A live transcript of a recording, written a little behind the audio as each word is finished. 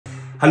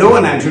Hallo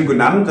und einen schönen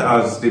guten Abend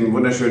aus dem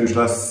wunderschönen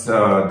Schloss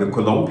de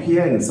Colombe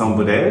hier in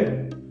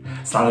Saint-Baudel.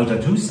 Salut à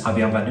tous et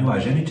bienvenue à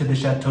Gîte to the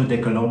Château de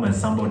Colombe in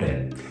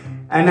Saint-Baudel.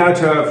 And now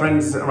to our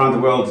friends around the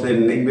world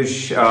in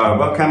English,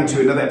 welcome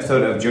to another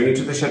episode of Journey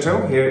to the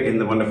Chateau here in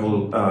the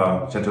wonderful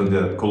Chateau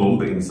de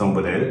Colombe in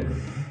Saint-Baudel.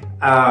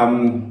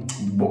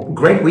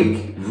 Great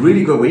week,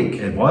 really good week.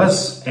 It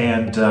was,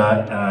 and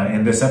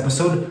in this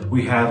episode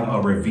we have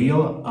a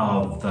reveal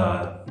of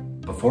the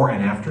before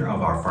and after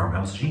of our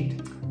farmhouse Gîte.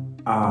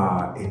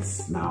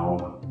 It's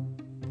now...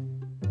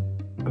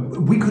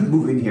 We could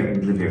move in here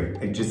and live here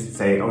and just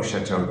say, oh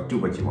Chateau, do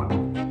what you want.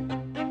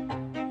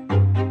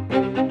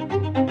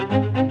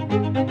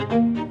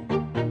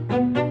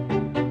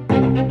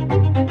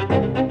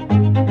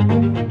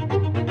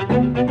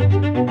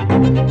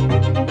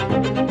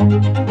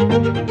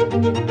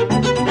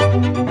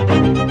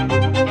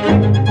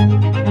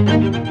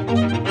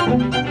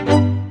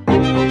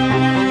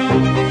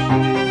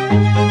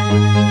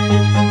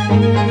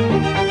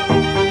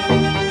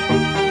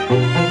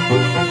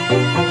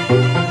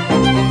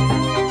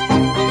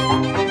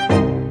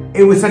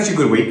 It was such a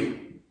good week.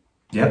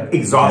 Yep.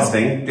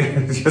 Exhausting,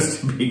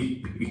 just to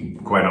be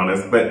quite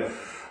honest. But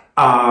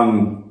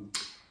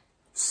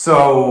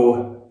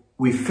so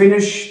we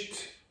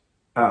finished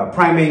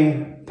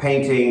priming,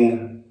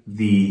 painting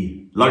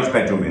the large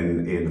bedroom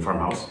in the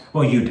farmhouse.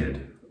 Well, you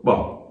did.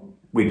 Well,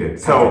 we did.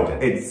 So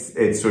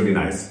it's really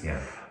nice.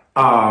 Yeah.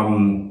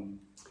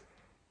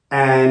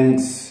 And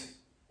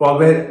well,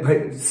 we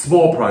had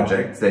small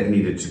projects that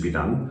needed to be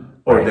done.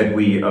 Or that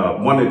we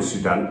wanted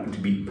to done.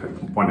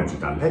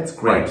 That's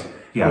great. Right.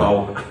 Yeah.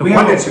 Hello. We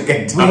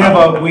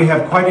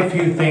have quite a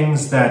few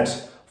things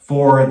that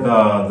for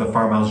the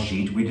farmhouse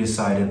Gîte, we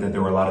decided that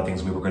there were a lot of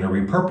things we were going to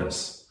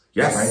repurpose.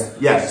 Yes.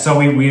 Right? Yes. So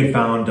we had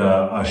found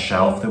a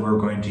shelf that we were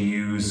going to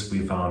use.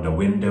 We found a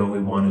window we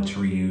wanted to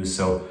reuse.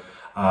 So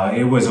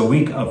it was a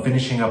week of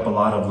finishing up a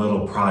lot of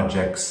little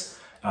projects,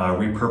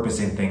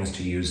 repurposing things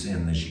to use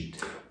in the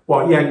Gîte.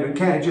 Well, yeah.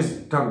 Can I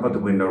just talk about the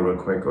window real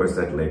quick, or is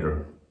that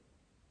later?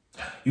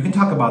 You can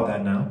talk about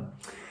that now.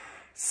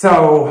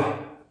 So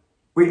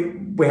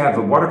we have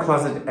a water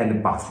closet and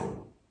a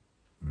bathroom.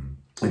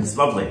 It's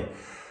lovely.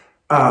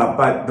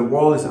 But the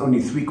wall is only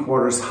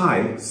 3/4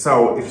 high.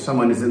 So if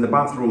someone is in the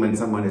bathroom and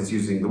someone is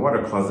using the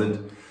water closet,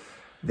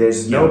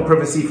 there's no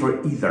privacy for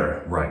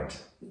either. Right.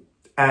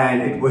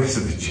 And it was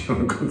the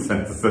general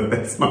consensus that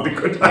that's not a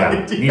good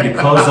idea. You need to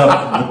close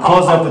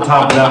up the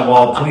top of that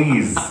wall,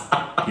 please.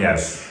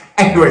 Yes.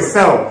 Anyway,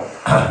 so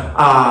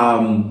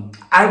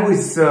I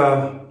was...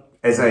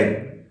 as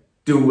I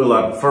do a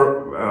lot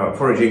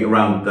foraging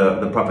around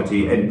the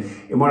property, and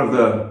in one of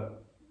the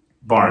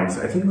barns,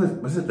 I think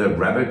was it the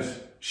rabbit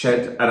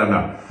shed? I don't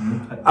know.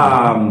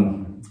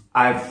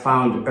 I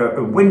found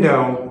a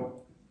window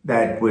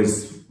that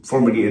was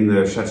formerly in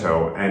the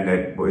chateau, and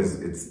it was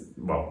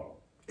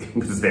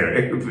there.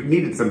 It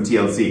needed some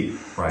TLC.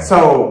 Right.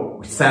 So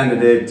we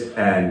sanded it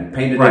and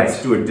painted it.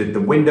 Stuart did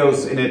the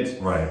windows in it.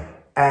 Right.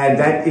 And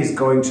that is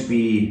going to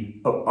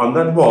be on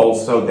that wall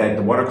so that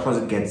the water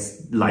closet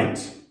gets light,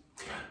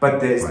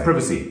 but there's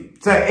privacy.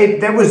 So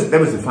that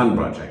was a fun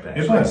project,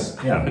 actually. It was,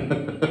 yeah.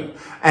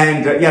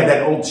 And yeah,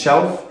 that old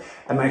shelf,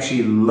 I'm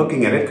actually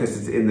looking at it because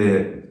it's in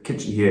the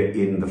kitchen here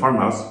in the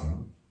farmhouse,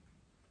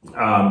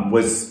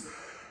 was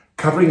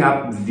covering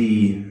up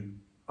the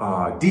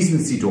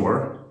decency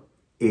door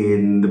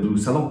in the blue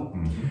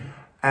salon.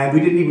 And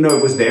we didn't even know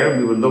it was there.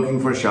 We were looking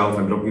for a shelf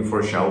and looking for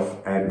a shelf,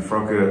 and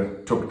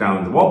Frauke took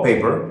down the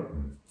wallpaper.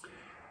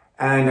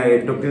 And I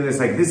looked at this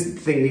like, this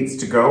thing needs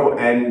to go,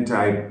 and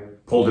I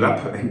pulled it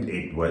up, and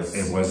it was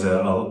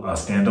a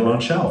standalone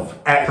shelf.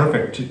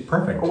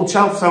 Perfect. Old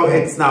shelf, so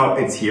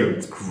it's here.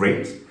 It's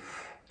great.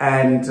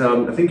 And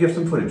I think you have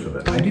some footage of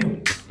it. I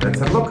do. Let's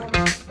have a look.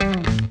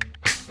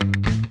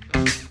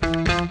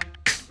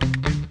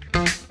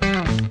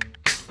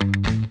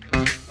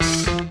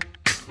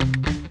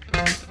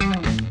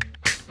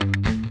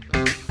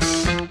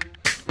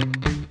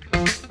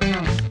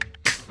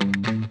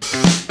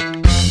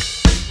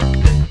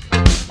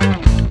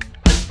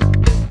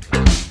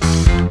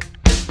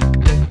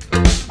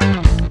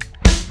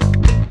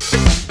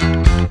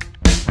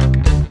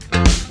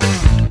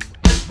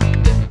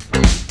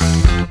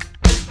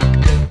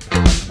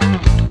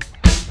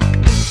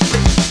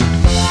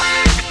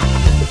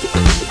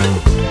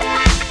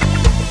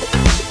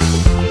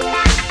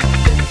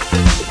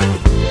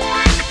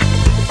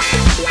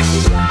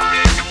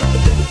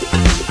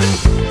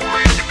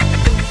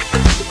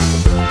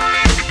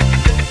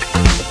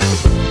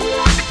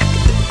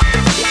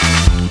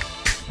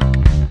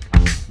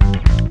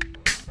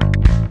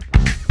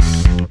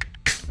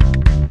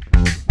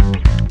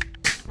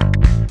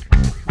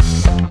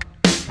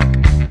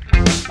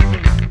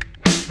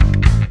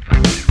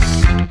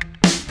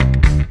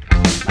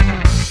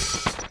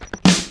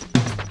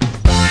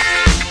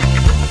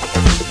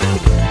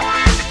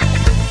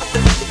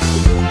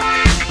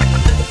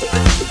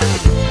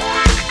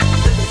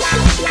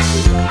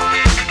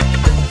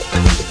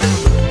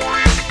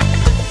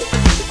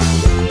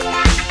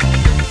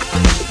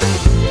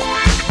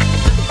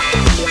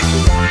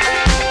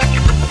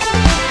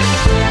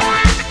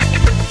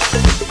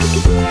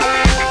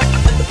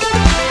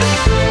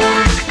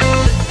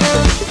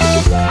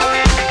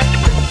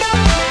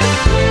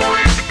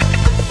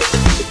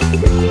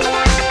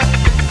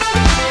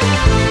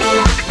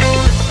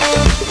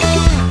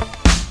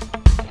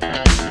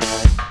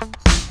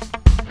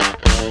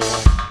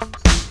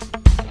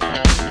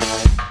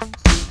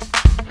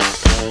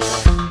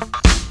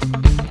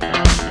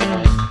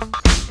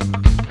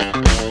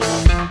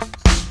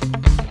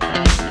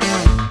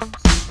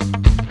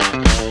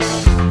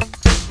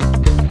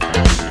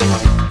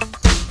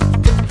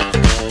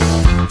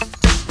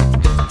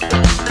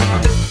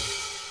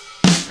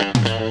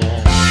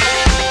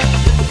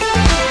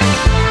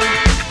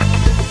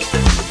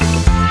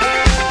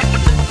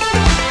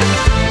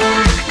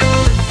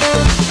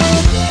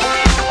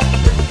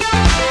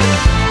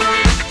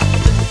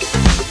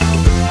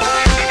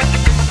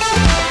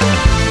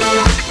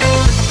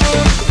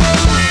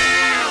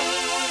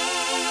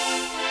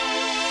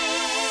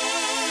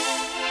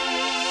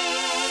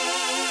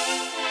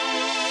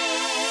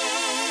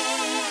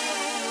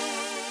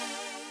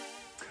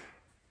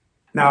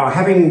 Now,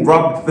 having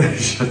robbed the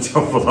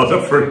chateau of a lot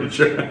of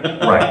furniture.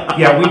 Right.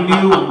 Yeah,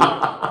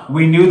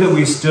 we knew that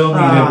we still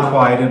needed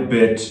quite a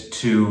bit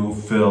to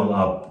fill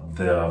up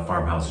the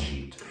farmhouse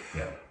gîte.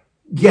 Yeah.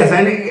 Yes,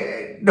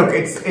 and look,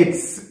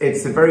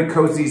 it's a very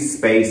cozy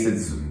space.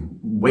 It's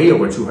way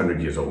over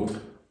 200 years old.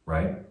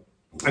 Right.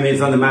 I mean,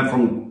 it's on the map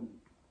from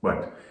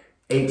what,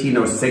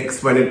 1806,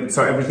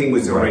 so everything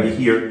was already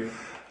here.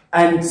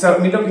 And so, I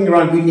mean, looking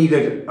around, we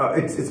needed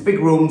it's big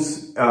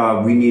rooms.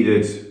 We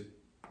needed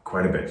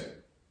quite a bit.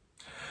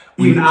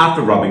 Even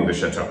after robbing the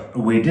chateau.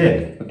 We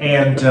did.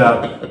 And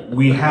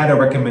we had a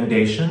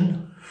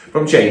recommendation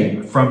from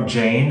Jane. From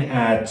Jane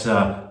at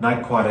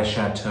Not Quite a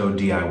Chateau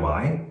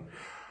DIY.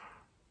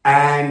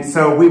 And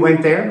so we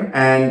went there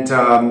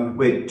and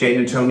with Jane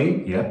and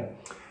Tony. Yeah.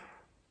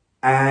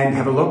 And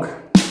have a look.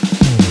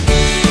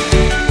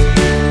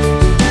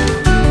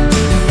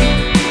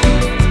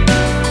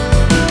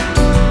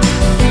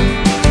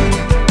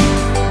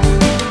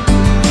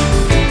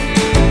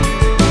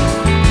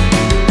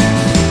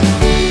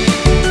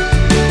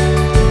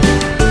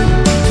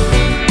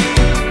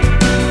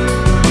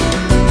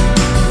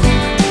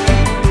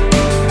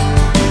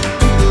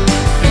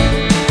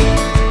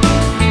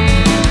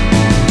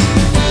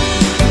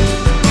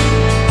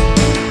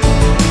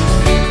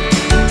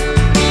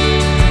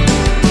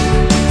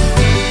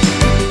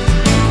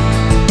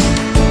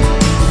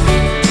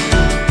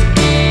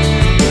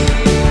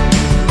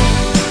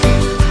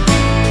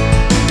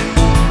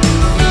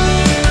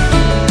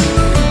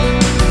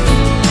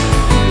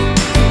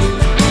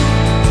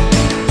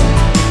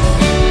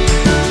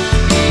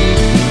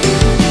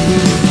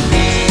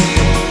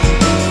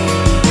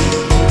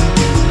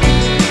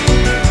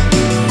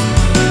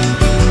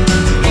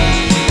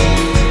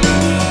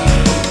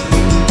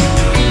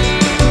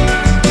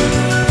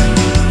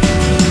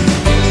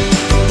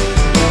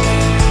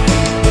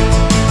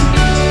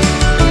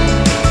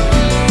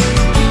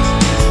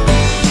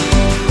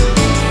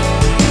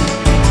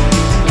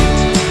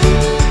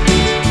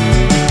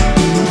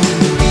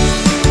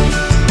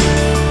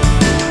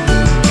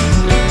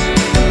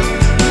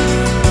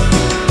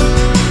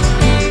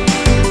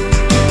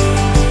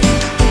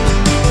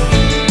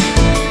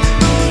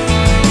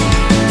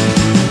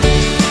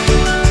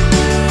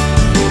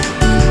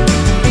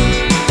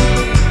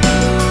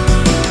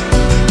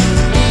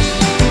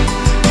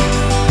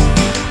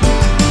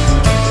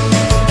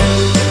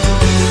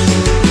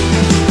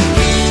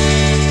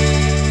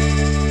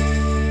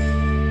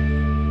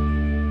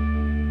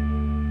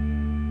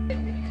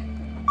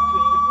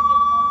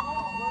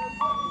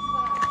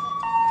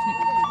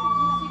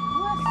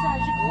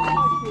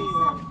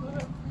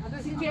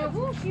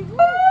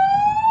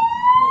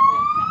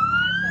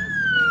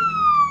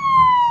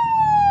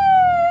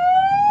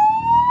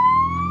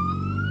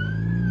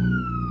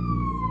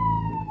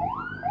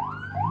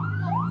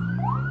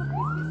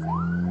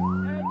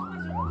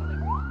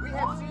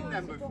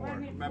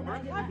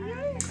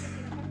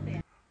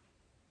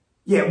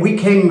 Yeah, we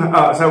came.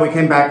 So we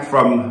came back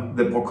from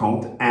the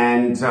brocante,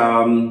 and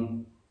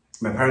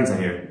my parents are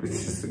here, which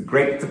is a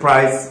great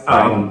surprise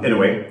in a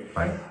way.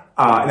 Right.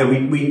 And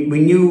then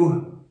we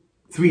knew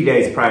 3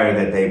 days prior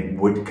that they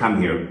would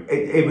come here.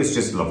 It was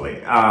just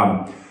lovely.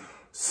 And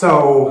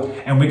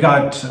we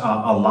got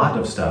a lot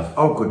of stuff.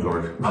 Oh, good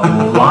Lord.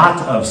 A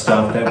lot of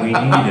stuff that we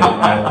needed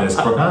at this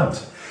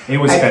brocante. It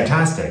was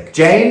fantastic.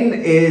 Jane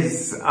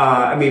is,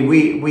 I mean,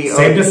 we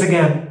saved us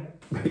again.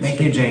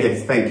 Thank you, Jane.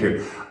 Yes, thank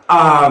you.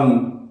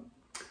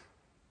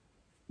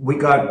 We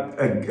got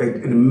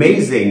an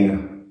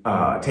amazing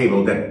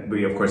table that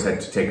we, of course, had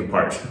to take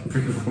apart.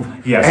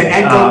 Yes.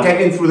 And don't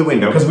get in through the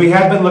window. Because we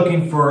have been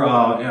looking for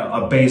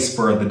a base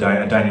for the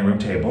dining room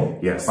table.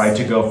 Yes. Right,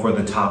 to go for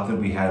the top that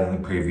we had in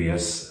the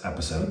previous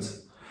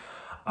episodes.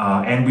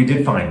 And we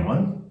did find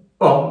one.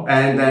 Well,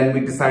 and then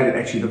we decided it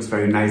actually looks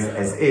very nice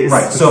as is.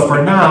 Right, so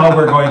for now,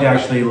 we're going to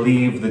actually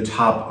leave the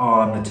top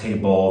on the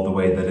table the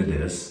way that it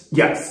is.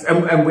 Yes,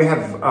 and we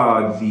have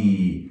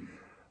the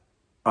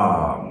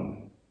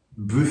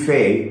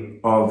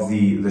buffet of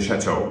the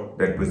chateau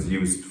that was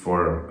used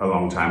for a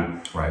long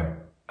time. Right.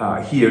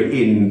 Here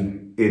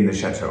in the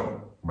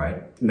chateau.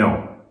 Right.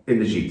 No, in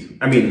the gîte.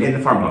 I mean, in the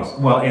farmhouse.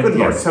 Well, good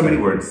Lord, so many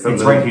words.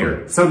 It's right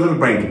here. So little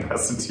brain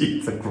capacity.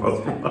 It's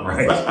across.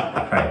 Right,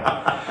 right.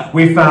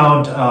 We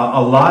found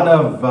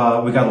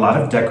we got a lot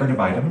of decorative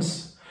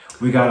items.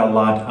 We got a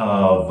lot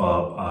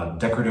of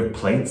decorative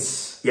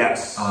plates.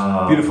 Yes,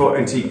 beautiful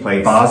antique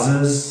plates.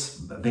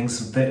 Vases,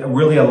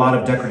 really a lot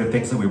of decorative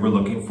things that we were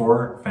looking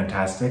for.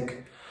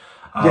 Fantastic.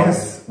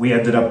 Yes. We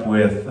ended up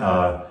with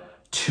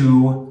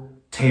 2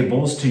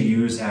 tables to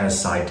use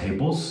as side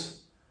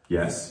tables.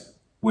 Yes.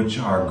 Which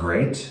are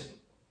great.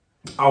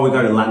 Oh, we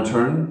got a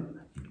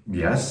lantern.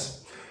 Yes.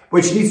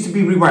 Which needs to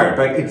be rewired,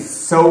 but it's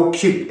so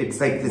cute. It's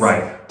like this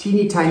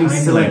teeny tiny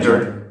cylinder.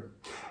 Lantern.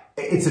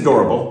 It's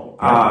adorable.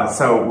 Yeah.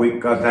 So we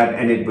got that,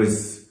 and it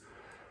was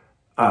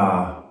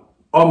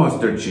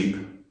almost dirt cheap.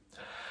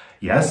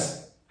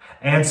 Yes.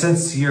 And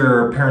since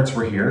your parents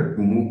were here,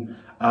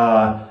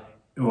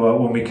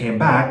 when we came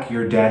back,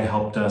 your dad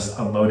helped us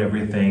unload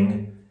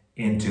everything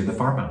into the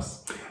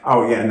farmhouse.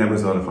 Oh yeah, and that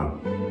was a lot of fun.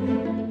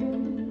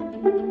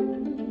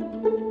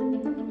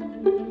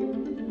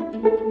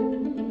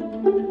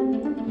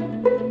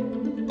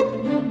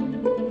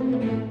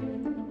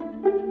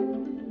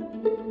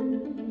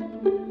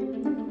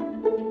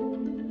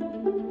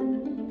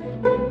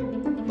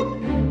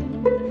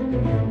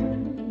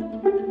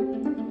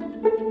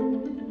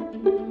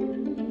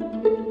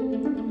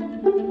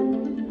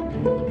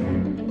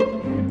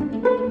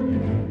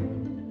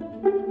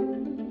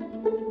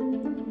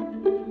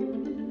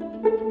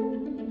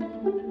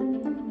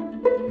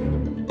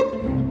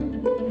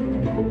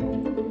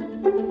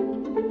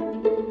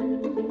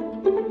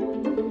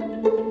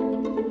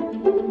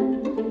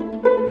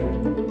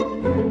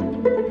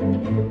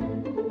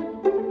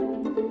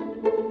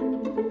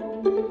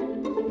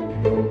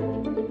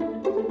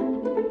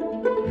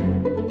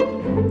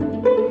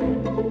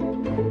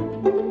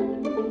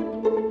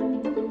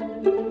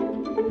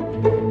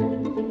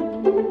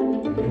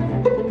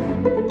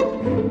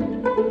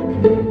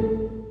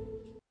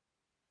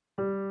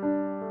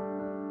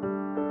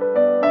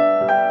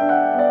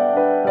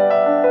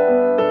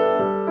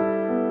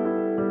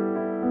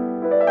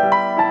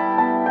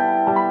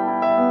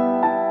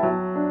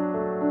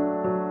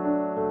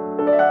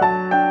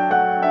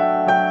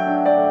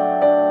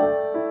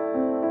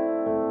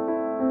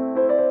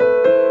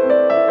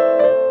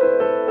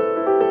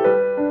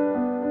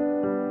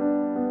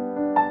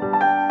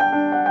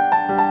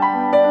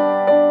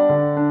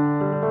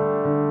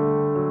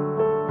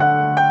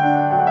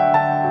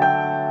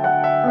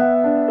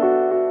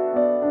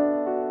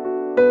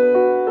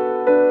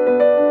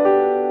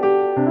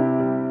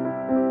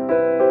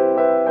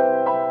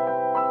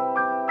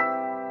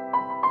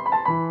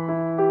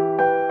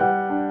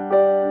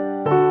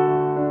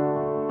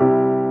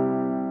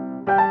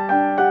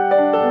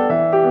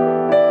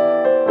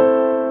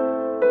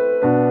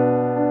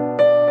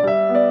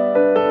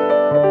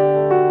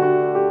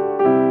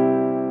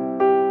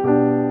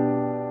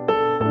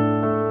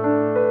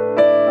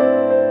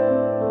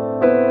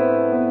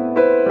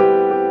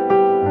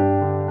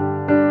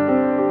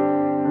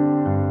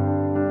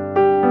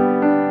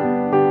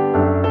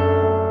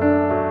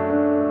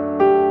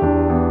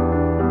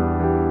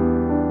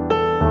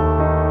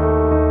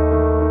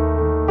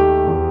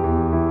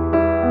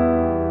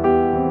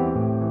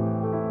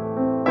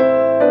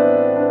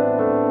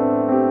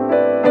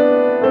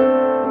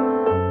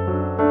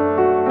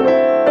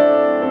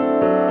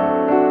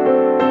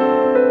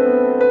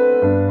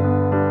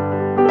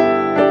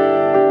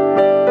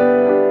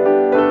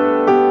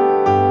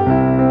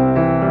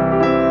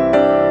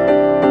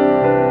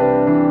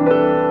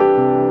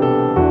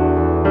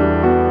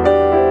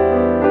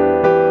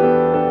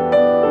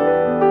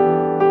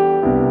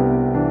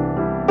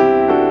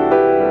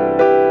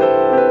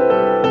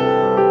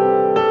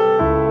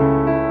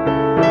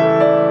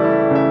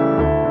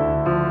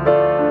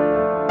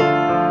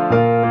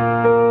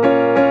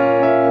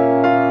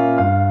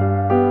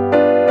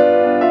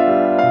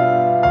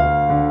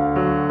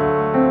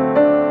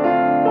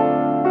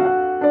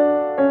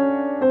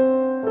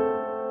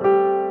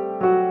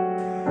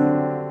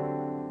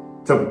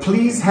 So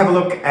please have a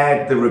look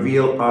at the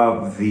reveal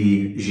of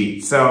the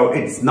Gîte. So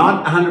it's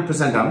not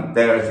 100% done.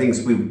 There are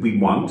things we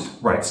want.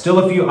 Right, still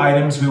a few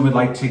items we would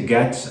like to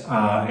get,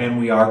 and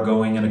we are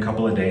going in a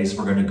couple of days.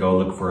 We're going to go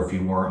look for a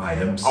few more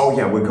items. Oh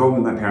yeah, we're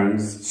going with my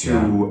parents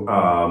to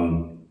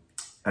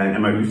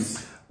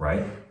Emmaus.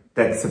 Right.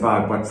 That's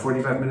about, what,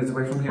 45 minutes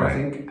away from here, right. I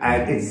think.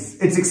 And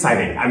it's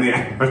exciting. I mean,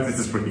 this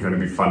is really going to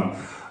be fun.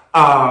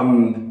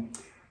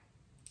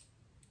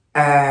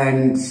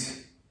 And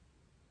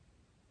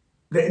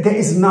there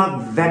is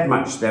not that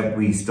much that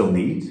we still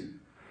need.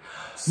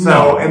 So,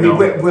 no, I mean,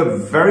 we're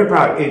very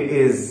proud.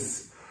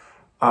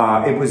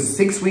 It was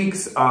 6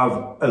 weeks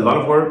of a lot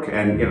of work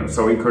and, you know,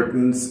 sewing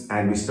curtains,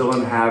 and we still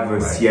don't have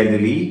a ciel de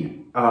lit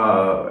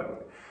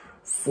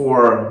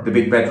for the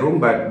big bedroom,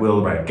 but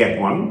we'll get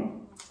one.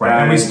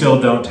 Right, and we still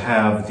don't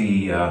have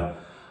the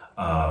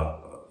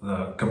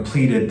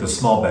completed the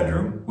small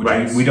bedroom, which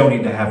we don't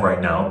need to have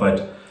right now,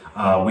 but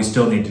we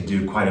still need to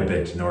do quite a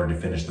bit in order to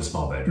finish the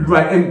small bedroom.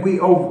 Right, and we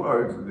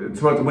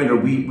throughout the winter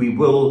we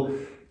will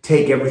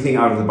take everything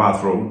out of the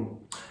bathroom,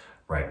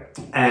 right,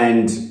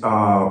 and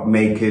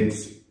make it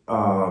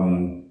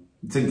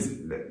since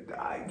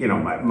you know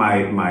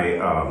my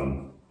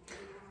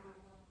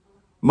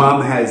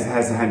mom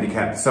has a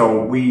handicap,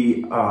 so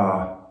we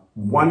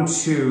want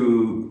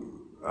to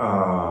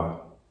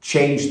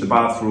change the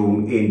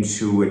bathroom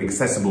into an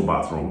accessible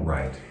bathroom.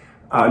 Right.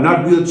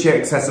 Not wheelchair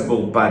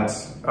accessible, but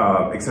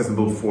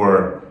accessible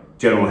for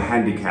general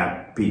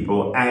handicap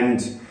people.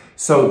 And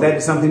so that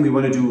is something we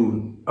want to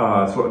do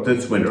throughout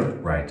this winter.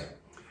 Right.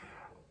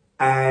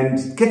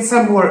 And get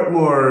some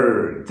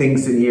more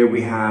things in here.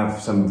 We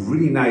have some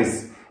really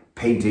nice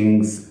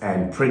paintings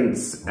and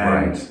prints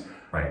and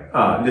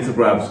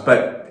lithographs.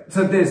 But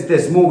so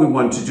there's more we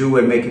want to do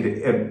and make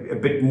it a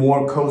bit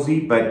more cozy,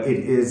 but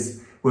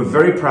we're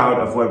very proud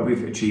of what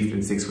we've achieved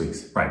in 6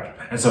 weeks. Right.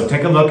 And so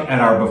take a look at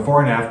our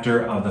before and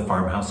after of the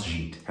farmhouse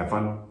Gîte. Have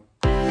fun.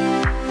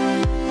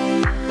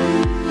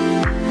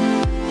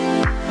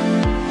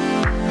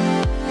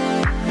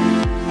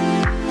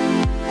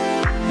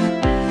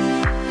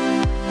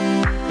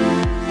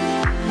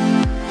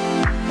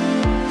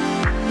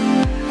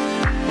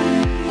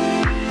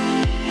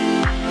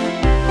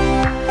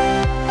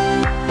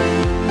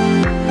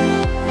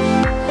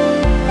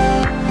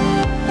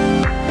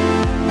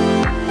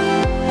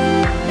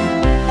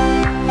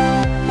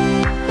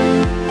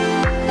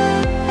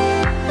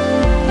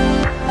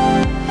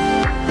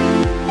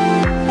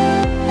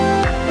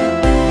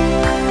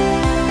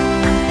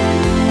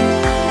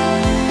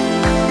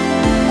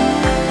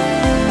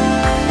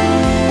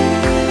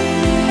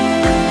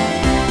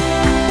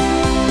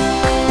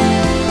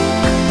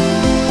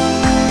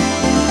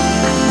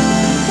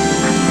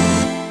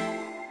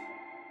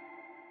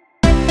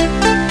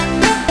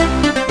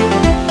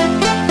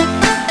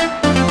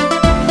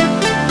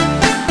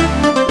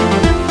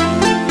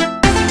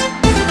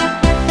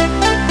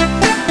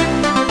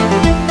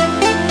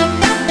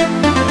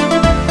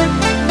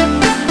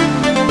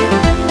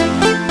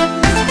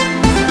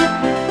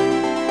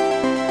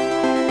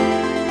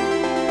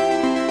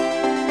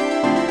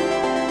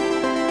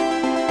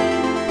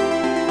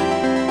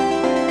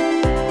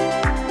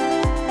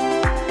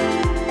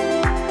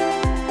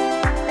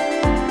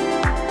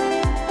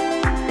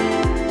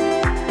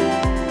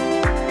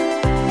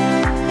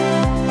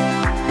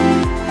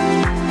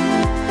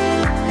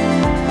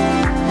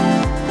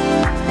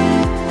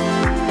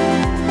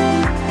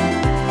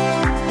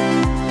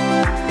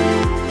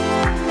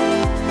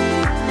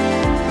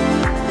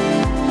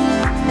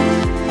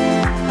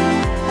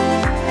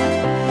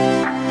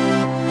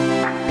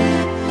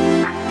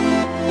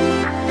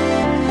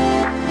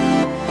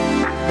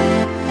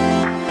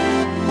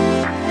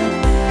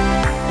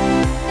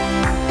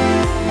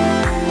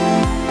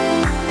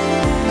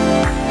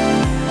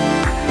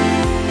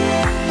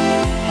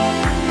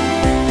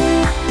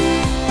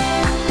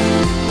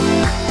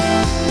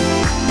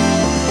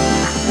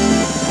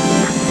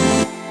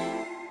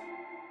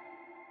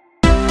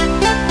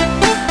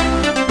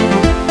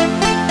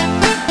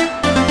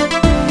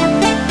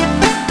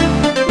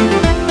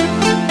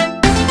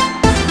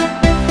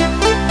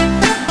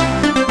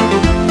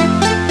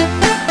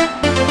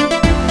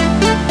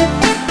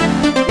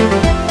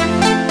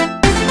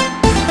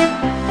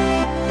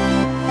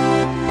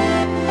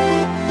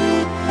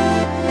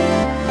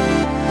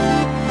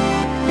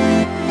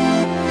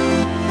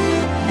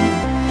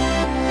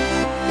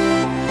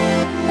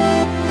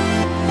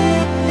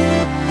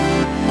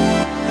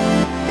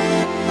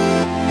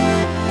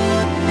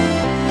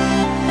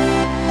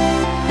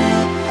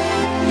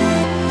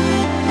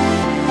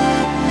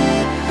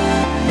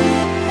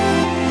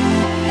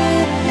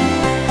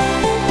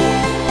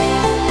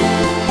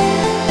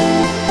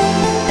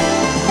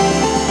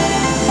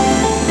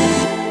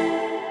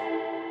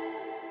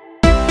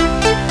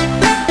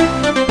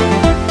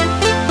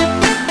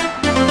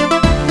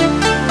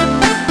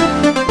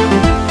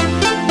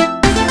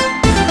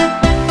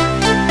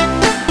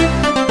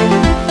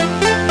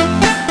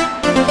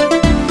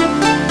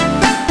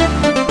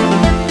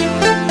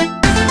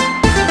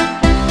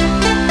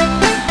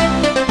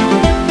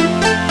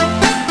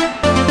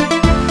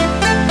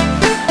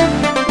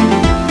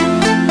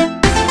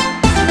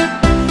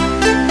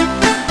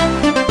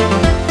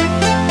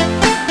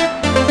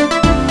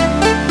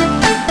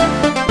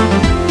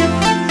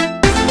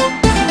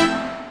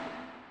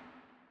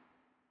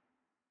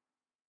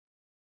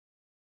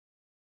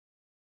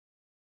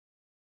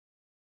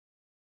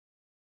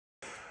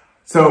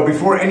 So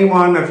before any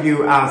one of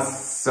you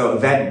asks, so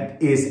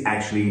that is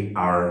actually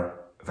our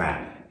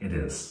van. It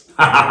is.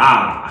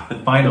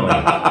 Finally.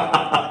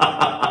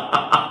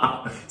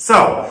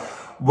 So,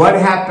 what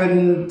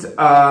happened?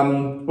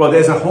 Well,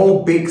 there's a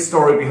whole big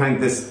story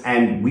behind this,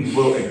 and we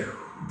will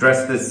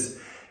address this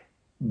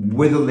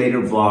with a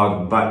later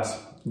vlog. But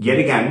yet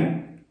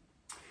again,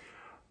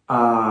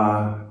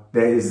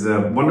 there is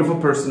a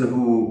wonderful person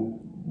who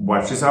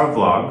watches our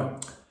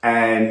vlog,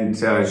 and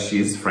she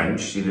is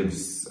French. She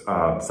lives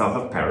south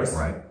of Paris.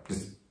 Right.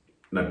 Just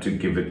not to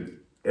give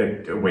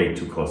it away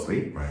too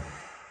closely. Right.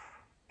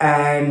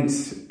 And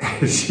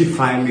she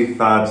finally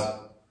thought,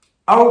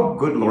 oh,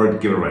 good Lord,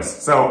 give a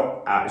rest.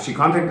 So she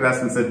contacted us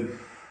and said,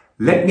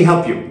 let me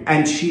help you.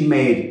 And she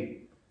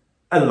made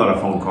a lot of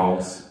phone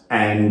calls.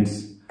 And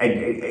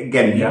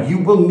again, yeah. you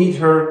will meet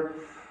her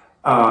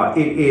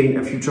in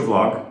a future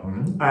vlog.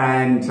 Mm-hmm.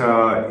 And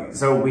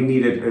so we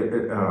needed,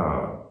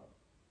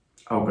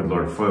 oh, good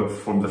Lord,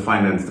 from the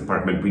finance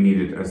department, we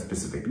needed a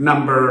specific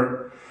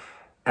number.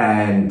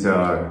 And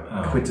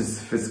quitus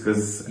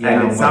fiscus, yeah,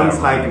 and it sounds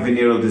whatever. like a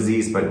venereal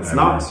disease, but it's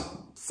not.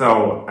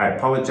 So I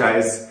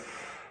apologize.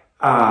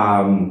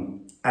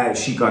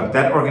 She got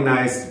that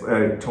organized,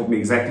 told me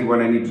exactly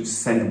what I needed to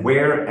send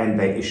where, and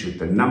they issued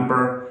the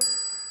number.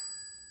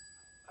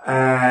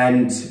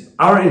 And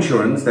our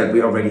insurance that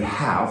we already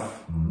have,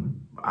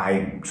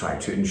 I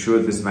tried to insure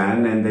this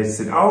van, and they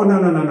said, "Oh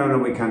no,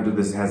 we can't do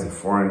this. It has a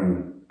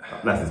foreign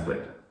license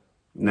plate."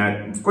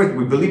 Now, of course,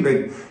 we believe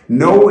that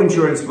no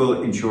insurance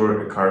will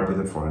insure a car with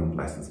a foreign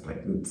license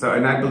plate. And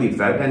I believe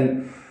that.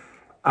 And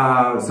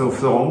so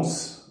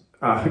Florence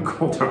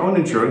called her own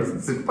insurance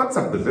and said, "What's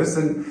up with this?"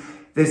 And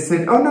they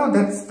said, "Oh no,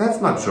 that's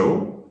not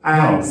true."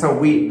 And so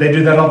they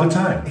do that all the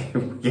time.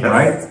 yes.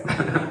 Right?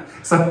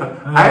 So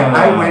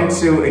I went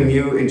to a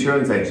new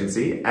insurance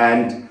agency,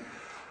 and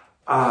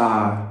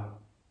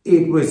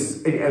it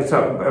was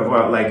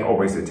well, like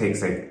always, it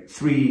takes like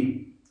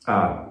 3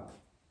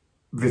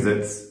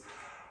 visits.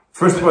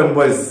 First one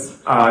was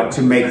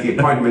to make the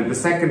appointment. The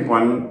second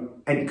one,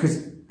 and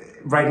because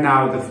right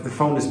now the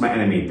phone is my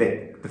enemy.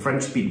 The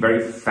French speak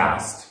very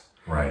fast.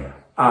 Right.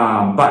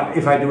 But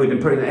if I do it in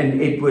person,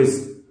 and it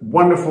was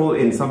wonderful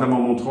in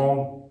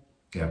Saint-Amand-Montrond,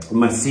 yeah.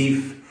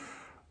 Massif.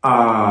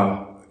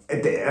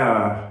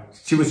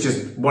 She was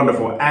just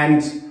wonderful,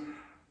 and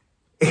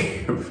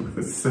it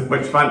was so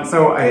much fun.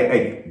 So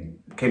I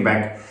came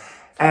back,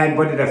 and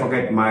what did I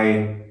forget?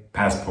 My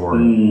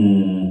passport.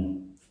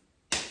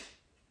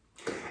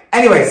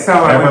 Anyway, so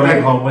I went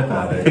back home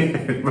without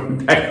it.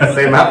 went back the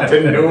same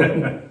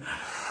afternoon.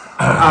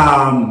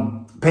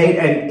 Paid,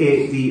 and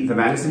the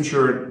van is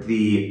insured.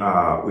 We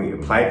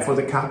applied for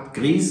the carte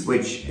grise,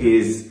 which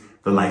is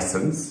the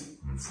license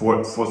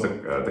for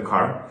the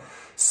car.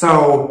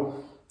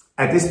 So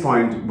at this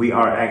point, we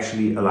are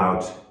actually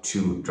allowed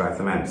to drive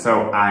the van.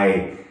 So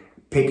I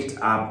picked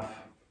up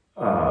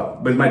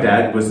with my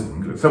dad. It was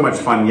so much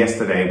fun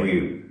yesterday.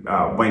 We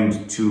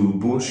went to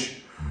Bourges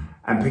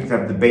and picked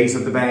up the base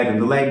of the bed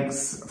and the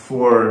legs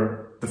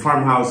for the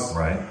farmhouse.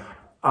 Right.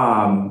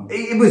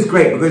 It was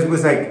great because it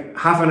was like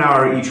half an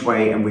hour each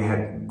way, and we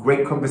had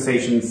great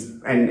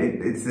conversations. And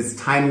it's this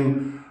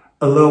time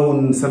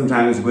alone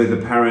sometimes with a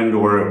parent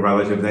or a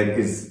relative that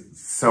is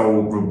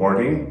so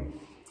rewarding.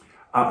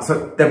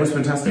 So that was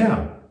fantastic.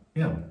 Yeah,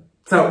 yeah.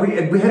 So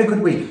we had a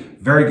good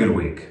week. Very good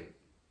week.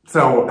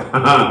 So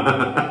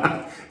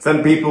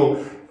some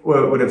people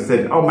would have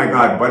said, "Oh my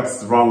God,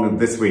 what's wrong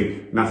this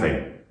week?"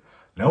 Nothing.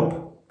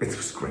 Nope. It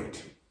was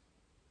great.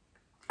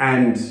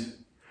 And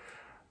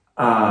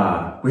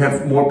we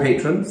have more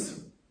patrons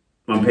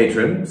on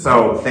Patreon,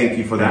 so thank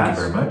you for that. Thank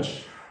you very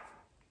much.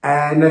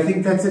 And I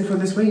think that's it for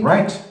this week.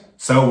 Right.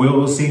 So we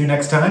will see you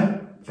next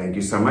time. Thank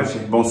you so much.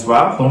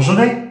 Bonsoir. Bonne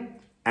journée.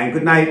 And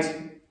good night.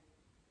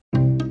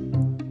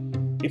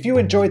 If you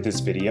enjoyed this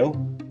video,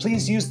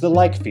 please use the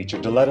like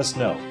feature to let us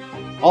know.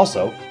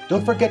 Also,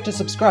 don't forget to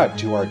subscribe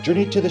to our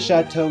Journey to the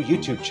Chateau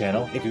YouTube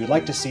channel if you would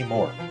like to see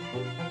more.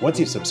 Once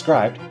you've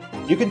subscribed,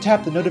 you can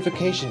tap the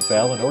notification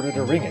bell in order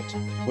to ring it,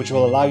 which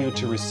will allow you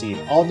to receive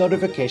all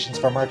notifications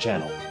from our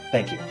channel.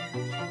 Thank you.